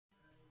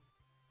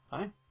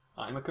Hi,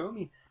 I'm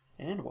Akomi,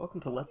 and welcome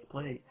to Let's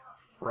Play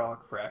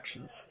Frog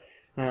Fractions.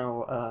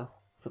 Now,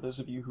 for those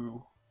of you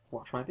who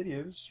watch my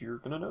videos, you're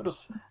gonna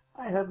notice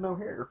I have no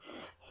hair.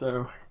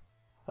 So,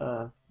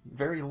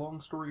 very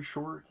long story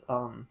short,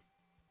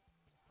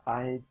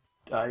 I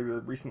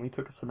recently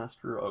took a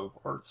semester of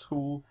art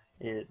school.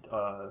 It,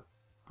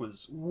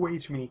 was way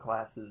too many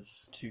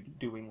classes to be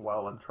doing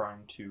while I'm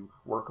trying to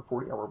work a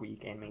 40-hour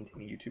week and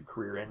maintain a YouTube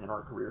career and an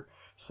art career.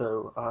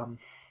 So,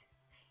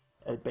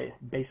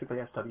 basically,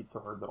 I studied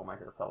so hard that all my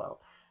hair fell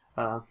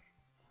out.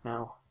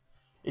 Now,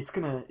 it's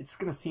gonna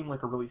seem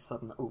like a really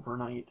sudden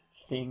overnight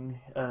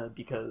thing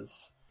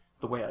because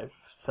the way I've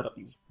set up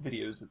these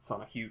videos, it's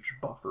on a huge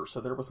buffer. So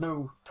there was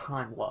no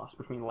time lost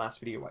between the last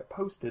video I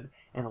posted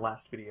and the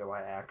last video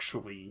I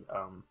actually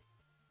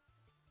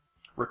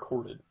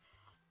recorded.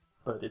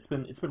 But it's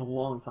been a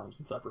long time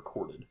since I've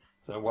recorded.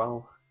 So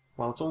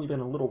while it's only been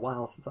a little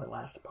while since I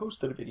last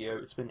posted a video,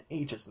 it's been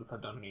ages since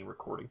I've done any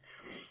recording.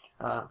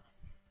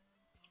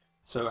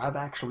 So I've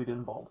actually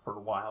been bald for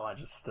a while, I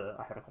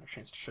haven't had a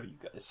chance to show you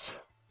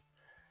guys.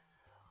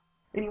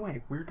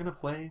 Anyway, we're gonna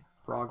play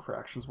Frog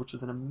Fractions, which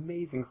is an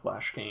amazing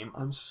Flash game.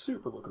 I'm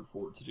super looking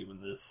forward to doing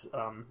this.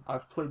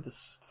 I've played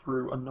this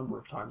through a number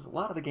of times. A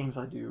lot of the games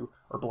I do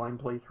are blind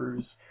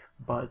playthroughs,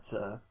 but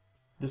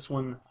this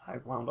one I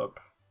wound up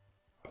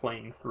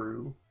playing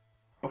through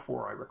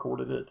before I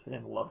recorded it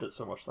and loved it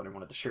so much that I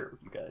wanted to share it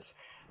with you guys.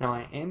 Now,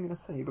 I am going to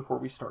say before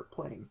we start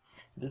playing,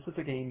 this is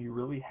a game you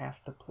really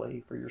have to play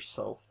for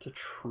yourself to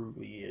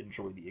truly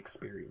enjoy the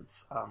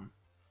experience.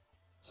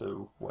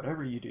 So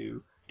whatever you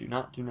do, do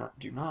not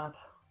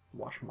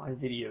watch my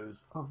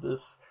videos of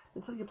this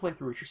until you play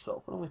through it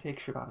yourself. It only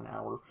takes you about an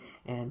hour,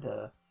 and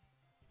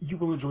you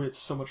will enjoy it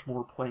so much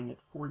more playing it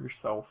for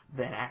yourself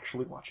than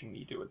actually watching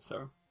me do it.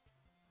 So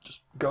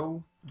just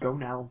go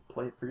now,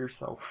 play it for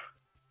yourself.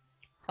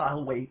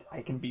 I'll wait,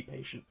 I can be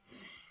patient.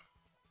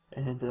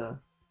 And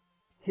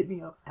hit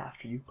me up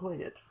after you play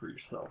it for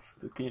yourself.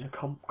 You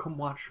know, come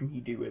watch me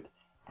do it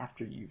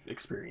after you've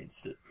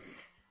experienced it.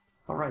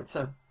 Alright,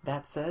 so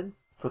that said,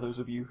 for those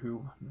of you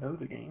who know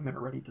the game and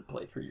are ready to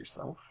play through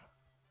yourself,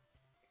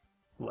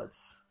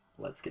 let's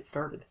get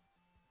started.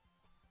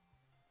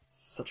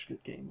 Such a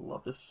good game,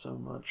 love this so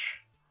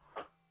much.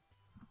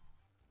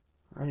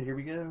 Alright, here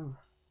we go.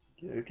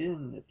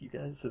 Again, if you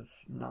guys have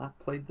not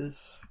played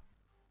this...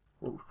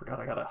 Oh, forgot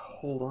I gotta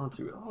hold on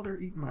to it. Oh,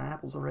 they're eating my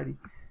apples already.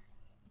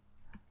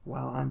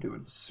 Wow, I'm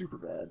doing super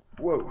bad.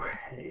 Whoa,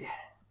 hey.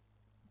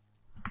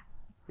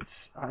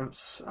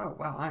 Oh,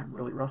 wow, I'm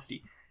really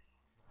rusty.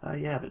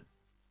 Yeah, but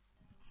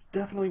it's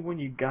definitely one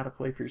you gotta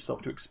play for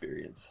yourself to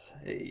experience.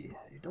 Hey,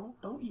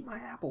 don't eat my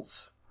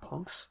apples,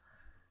 punks.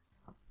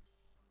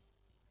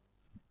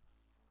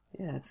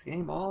 Yeah, it's a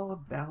game all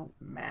about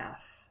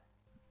math.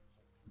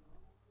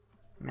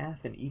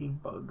 Math and eating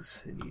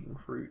bugs and eating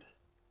fruit.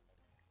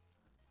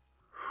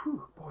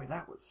 Whew, boy,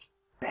 that was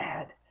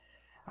bad.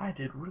 I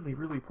did really,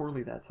 really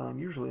poorly that time.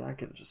 Usually I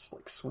can just,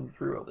 swing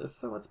through all this,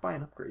 so let's buy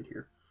an upgrade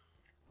here.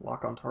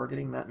 Lock on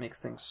targeting, that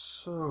makes things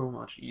so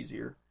much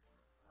easier.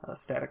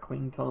 Static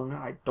cling tongue,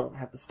 I don't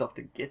have the stuff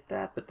to get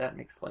that, but that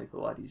makes life a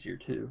lot easier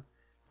too.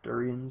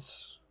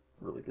 Durians,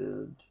 really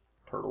good.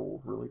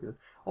 Turtle, really good.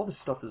 All this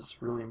stuff is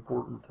really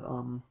important.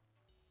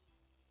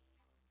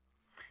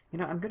 You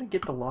know, I'm gonna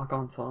get the lock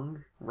on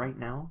tongue right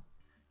now,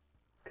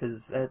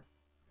 because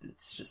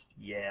it's just,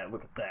 yeah,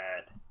 look at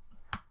that.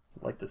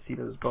 I'd like to see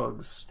those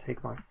bugs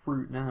take my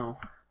fruit now.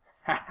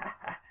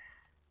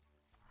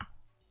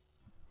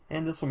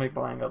 And this will make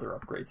buying other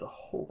upgrades a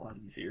whole lot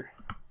easier.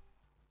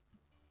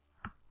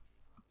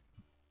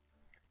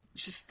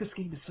 It's just, this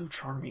game is so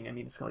charming. I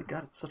mean, it's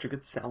got such a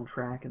good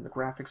soundtrack, and the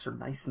graphics are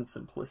nice and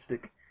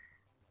simplistic.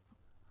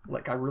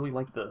 I really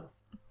like the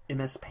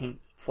MS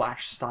Paint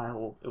Flash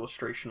style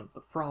illustration of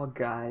the frog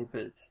guy,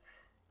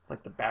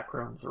 but the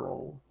backgrounds are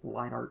all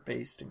line art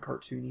based and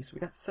cartoony. So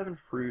we got 7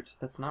 fruit.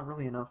 That's not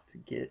really enough to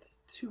get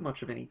too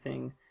much of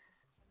anything.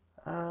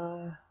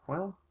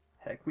 Well,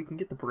 heck, we can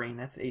get the brain.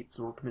 That's 8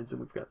 Zorkmids,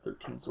 and we've got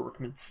 13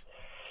 Zorkmids.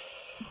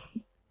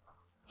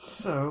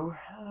 So,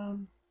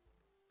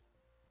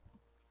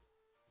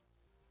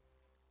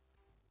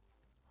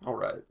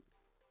 alright.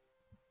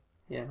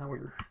 Yeah, now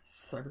we're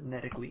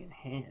cybernetically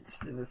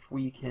enhanced, and if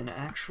we can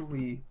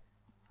actually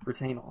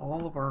retain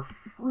all of our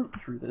fruit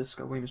through this,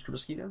 go away, Mr.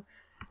 Mosquito,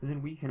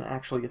 then we can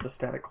actually get the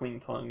static cling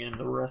tongue, and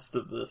the rest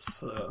of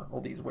this,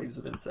 all these waves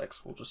of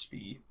insects will just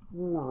be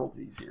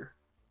worlds easier.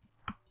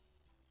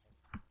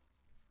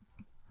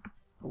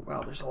 Oh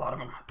wow, there's a lot of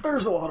them.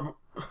 There's a lot of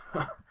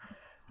them!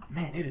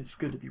 Man, it is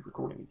good to be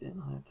recording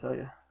again, I tell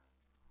you.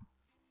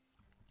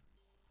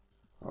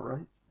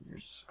 Alright,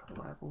 here's a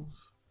couple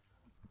apples.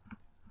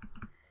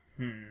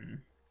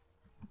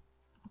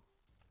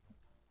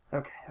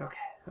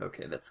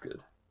 Okay, that's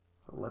good.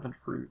 11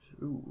 fruit.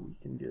 Ooh, we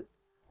can get...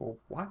 Well,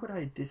 why would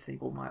I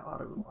disable my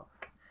auto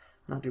lock?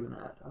 Not doing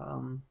that.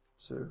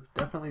 So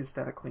definitely the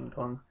static cling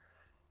tongue.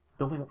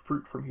 Building up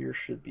fruit from here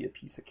should be a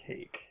piece of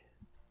cake.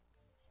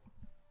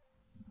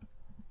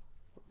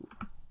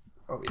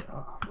 Oh yeah,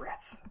 oh,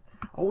 rats.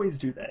 Always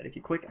do that. If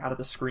you click out of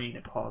the screen,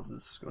 it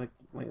pauses. Like,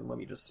 wait, let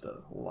me just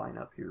line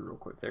up here real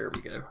quick. There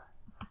we go.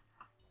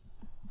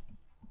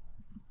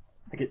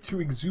 I get too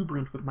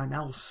exuberant with my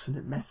mouse, and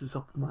it messes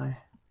up my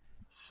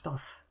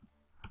stuff.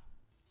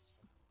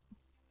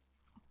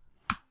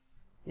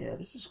 Yeah,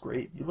 this is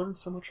great. You learn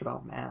so much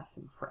about math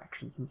and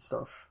fractions and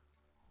stuff.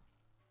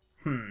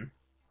 The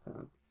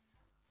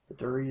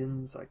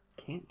durians I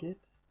can't get.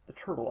 The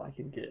turtle I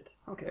can get.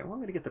 Okay, well, I'm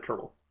going to get the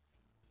turtle.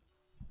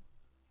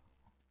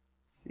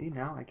 See,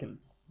 now I can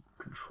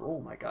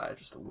control my guy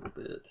just a little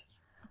bit.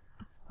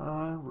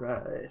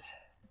 Alright.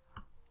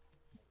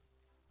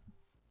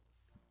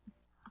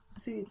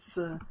 See, it's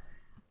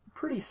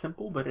pretty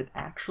simple, but it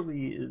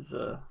actually is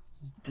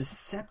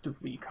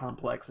deceptively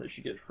complex as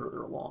you get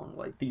further along.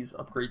 Like, these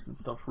upgrades and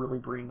stuff really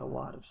bring a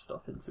lot of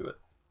stuff into it.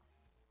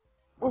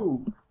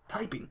 Whoa!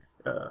 Typing!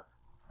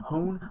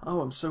 Hone?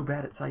 Oh, I'm so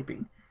bad at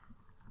typing.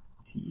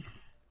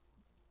 Teeth.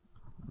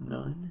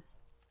 None.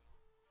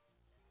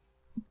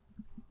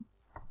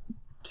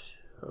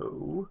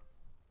 Toe.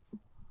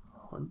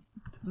 Hunt.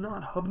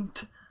 Not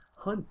hunt.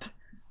 Hunt.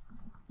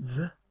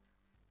 The.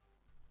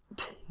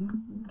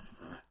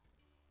 Tenth.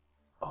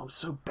 Oh, I'm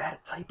so bad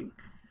at typing.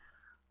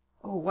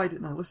 Oh, why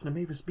didn't I listen to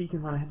Mavis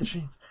Beacon when I had the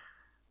chance?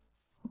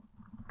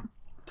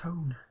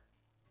 Tone.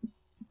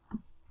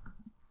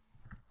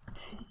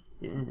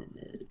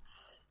 Tenet.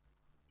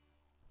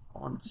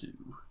 Onto.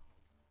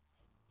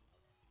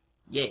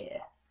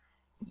 Yeah.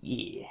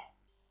 Yeah.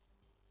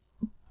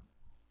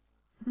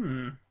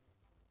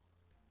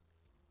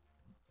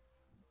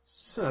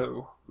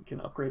 So, we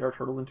can upgrade our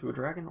turtle into a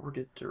dragon or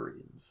get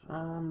durians.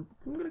 I'm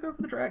gonna go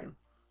for the dragon.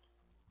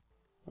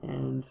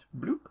 And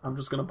bloop, I'm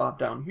just gonna bop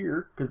down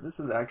here, because this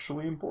is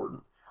actually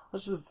important.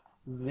 Let's just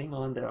zing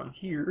on down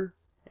here,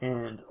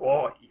 and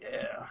oh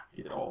yeah,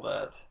 get all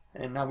that.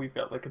 And now we've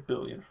got like 1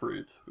 billion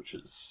fruit, which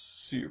is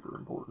super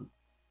important.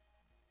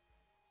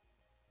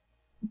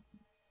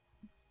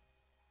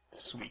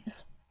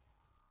 Sweet.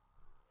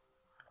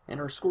 And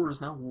our score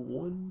is now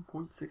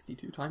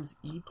 1.62 times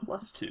E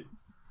plus 2.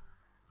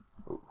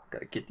 Oh,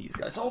 gotta get these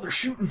guys. Oh, they're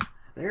shooting!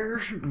 They're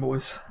shooting,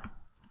 boys.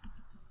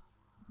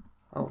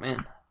 Oh,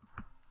 man.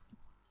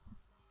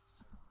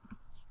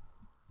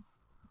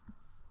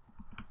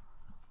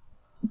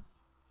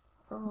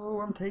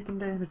 Oh, I'm taking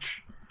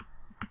damage.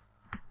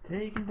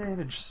 Taking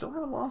damage. Still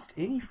haven't lost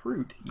any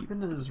fruit,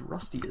 even as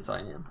rusty as I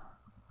am.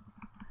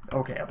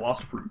 Okay, I've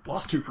lost a fruit.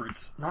 Lost 2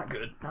 fruits. Not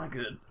good, not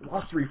good.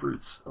 Lost 3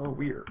 fruits. Oh,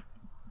 weird.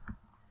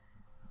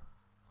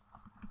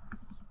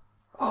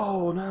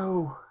 Oh,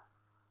 no.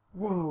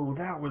 Whoa,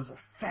 that was a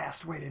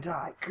fast way to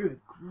die. Good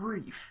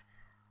grief.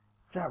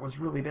 That was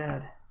really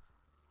bad.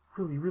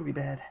 Really, really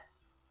bad.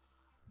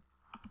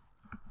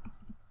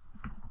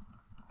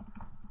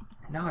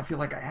 Now I feel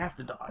like I have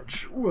to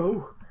dodge.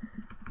 Whoa.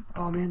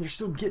 Oh man, they're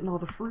still getting all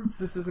the fruits.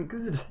 This isn't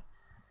good.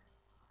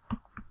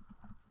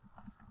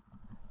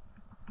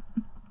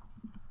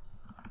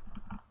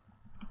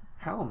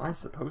 How am I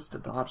supposed to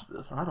dodge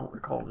this? I don't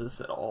recall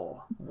this at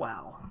all.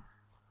 Wow.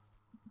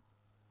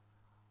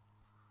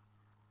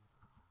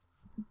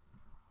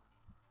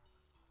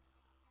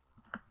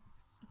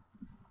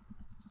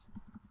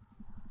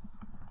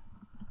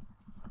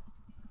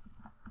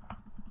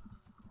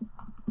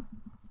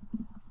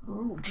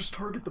 Oh, just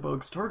target the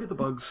bugs, target the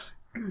bugs.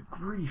 Good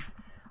grief.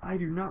 I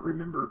do not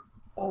remember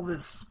all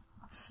this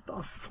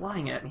stuff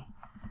flying at me.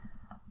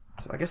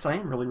 So I guess I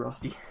am really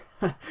rusty.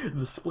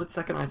 The split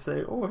second I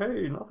say, oh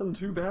hey, nothing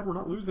too bad, we're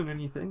not losing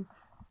anything.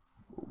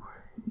 Ooh.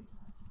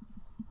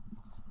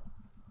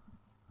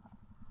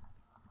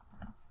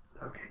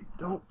 Okay,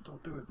 don't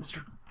do it,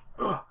 Mr.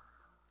 Ugh.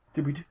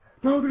 Did we do?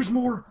 No, there's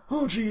more!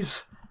 Oh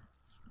jeez!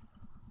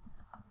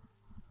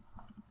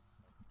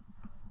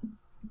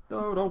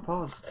 No, don't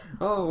pause.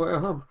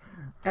 Oh,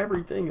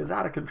 everything is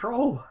out of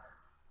control.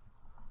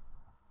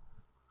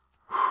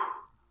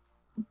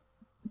 Whew.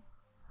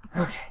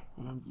 Okay,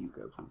 and you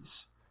go,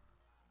 please.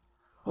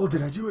 Oh,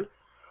 did I do it?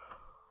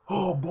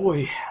 Oh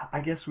boy, I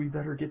guess we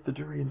better get the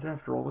durians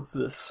after all. What's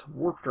this?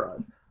 Warp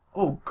drive.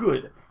 Oh,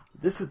 good.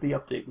 This is the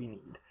update we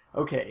need.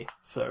 Okay,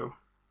 so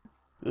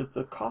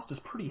the cost is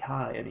pretty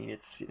high. I mean,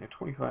 it's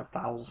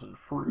 25,000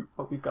 fruit,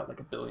 but we've got like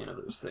 1 billion of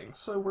those things.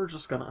 So we're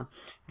just gonna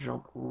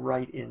jump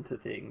right into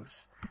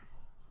things.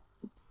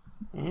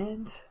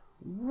 And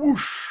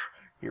whoosh!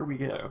 Here we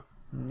go.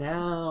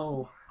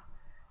 Now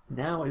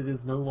it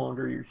is no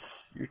longer your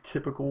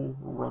typical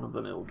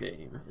run-of-the-mill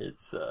game.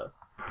 It's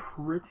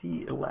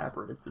pretty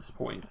elaborate at this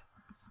point.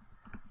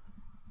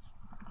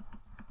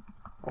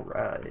 All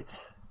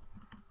right.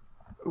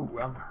 Ooh,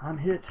 I'm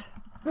hit.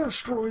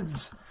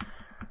 Asteroids.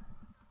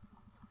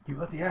 You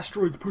let the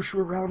asteroids push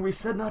you around. We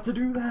said not to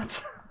do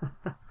that.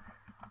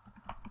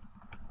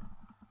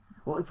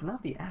 Well, it's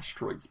not the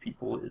asteroids,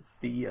 people. It's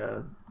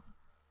the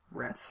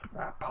rats.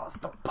 Pause.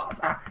 Don't pause.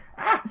 Ah!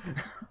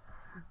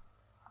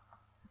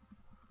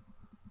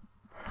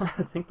 I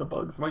think the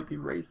bugs might be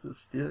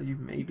racist. Yeah, you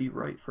may be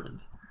right, friend.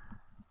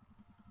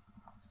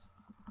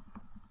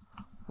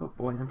 Oh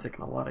boy, I'm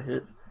taking a lot of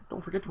hits.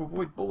 Don't forget to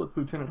avoid bullets,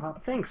 Lieutenant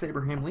Hop. Thanks,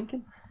 Abraham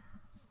Lincoln.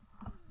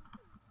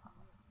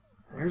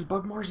 There's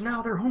Bugmars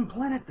now, their home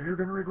planet. They're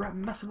gonna regret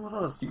messing with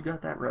us. You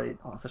got that right,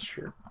 office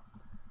chair.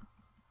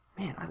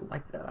 Man, I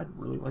like that. I'd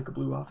really like a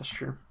blue office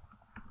chair.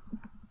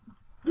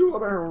 Do a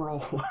barrel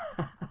roll.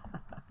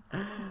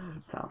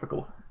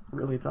 Topical.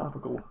 Really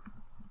topical.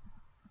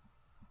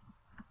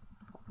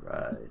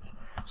 Right.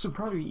 So it'd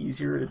probably be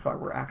easier if I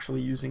were actually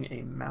using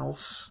a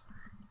mouse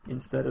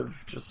instead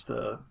of just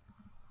the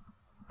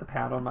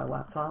pad on my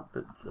laptop,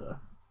 but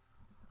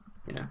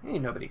you know,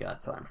 ain't nobody got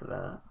time for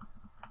that.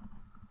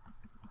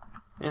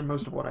 And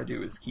most of what I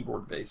do is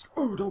keyboard based.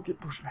 Oh, don't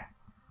get pushed back.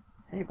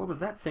 Hey, what was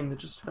that thing that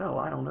just fell?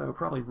 I don't know.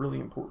 Probably really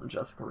important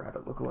Jessica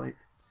Rabbit lookalike.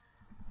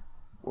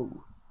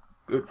 Whoa.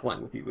 Good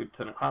flying with you,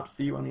 Lieutenant Hop.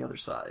 See you on the other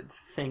side.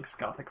 Thanks,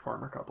 Gothic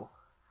farmer couple.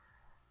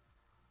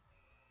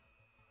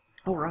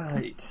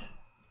 Alright.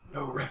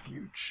 No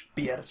refuge.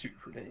 Beatitude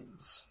for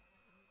days.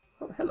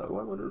 Oh, hello.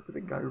 I wonder if the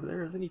big guy over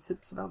there has any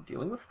tips about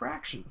dealing with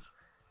fractions.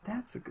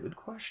 That's a good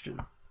question.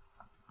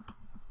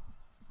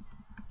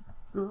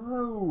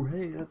 Oh,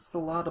 hey, that's a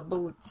lot of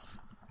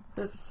bullets.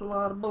 That's a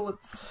lot of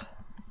bullets.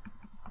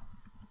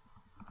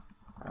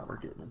 Ah, we're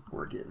getting him.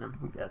 We're getting him.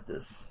 We got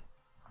this.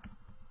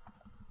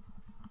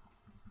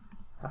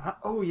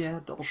 Oh, yeah,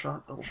 double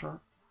shot, double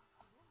shot.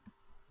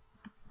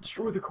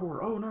 Destroy the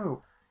core. Oh,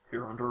 no.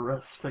 You're under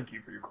arrest. Thank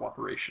you for your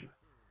cooperation.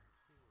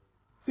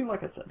 See,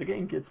 like I said, the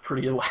game gets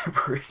pretty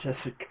elaborate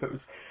as it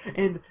goes.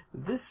 And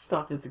this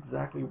stuff is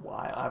exactly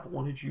why I've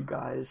wanted you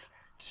guys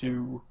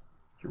to...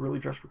 You're really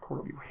dressed for court.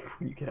 I'll be waiting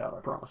when you get out, I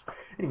promise.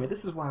 Anyway,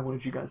 this is why I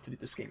wanted you guys to do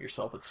this game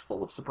yourself. It's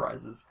full of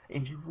surprises,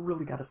 and you've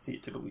really got to see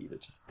it to believe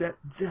it. Just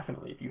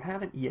definitely, if you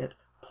haven't yet,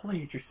 play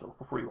it yourself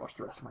before you watch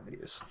the rest of my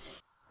videos.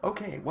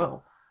 Okay,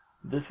 well,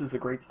 this is a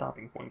great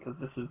stopping point, because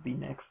this is the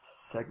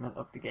next segment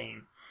of the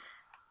game.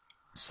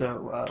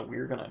 So,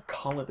 we're going to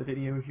call it a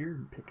video here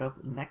and pick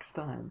up next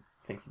time.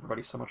 Thanks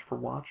everybody so much for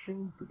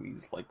watching.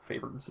 Please like,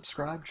 favorite, and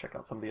subscribe. Check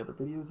out some of the other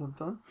videos I've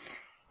done.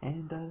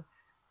 And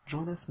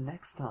join us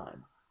next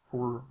time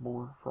for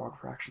more Frog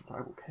Fractions. I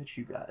will catch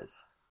you guys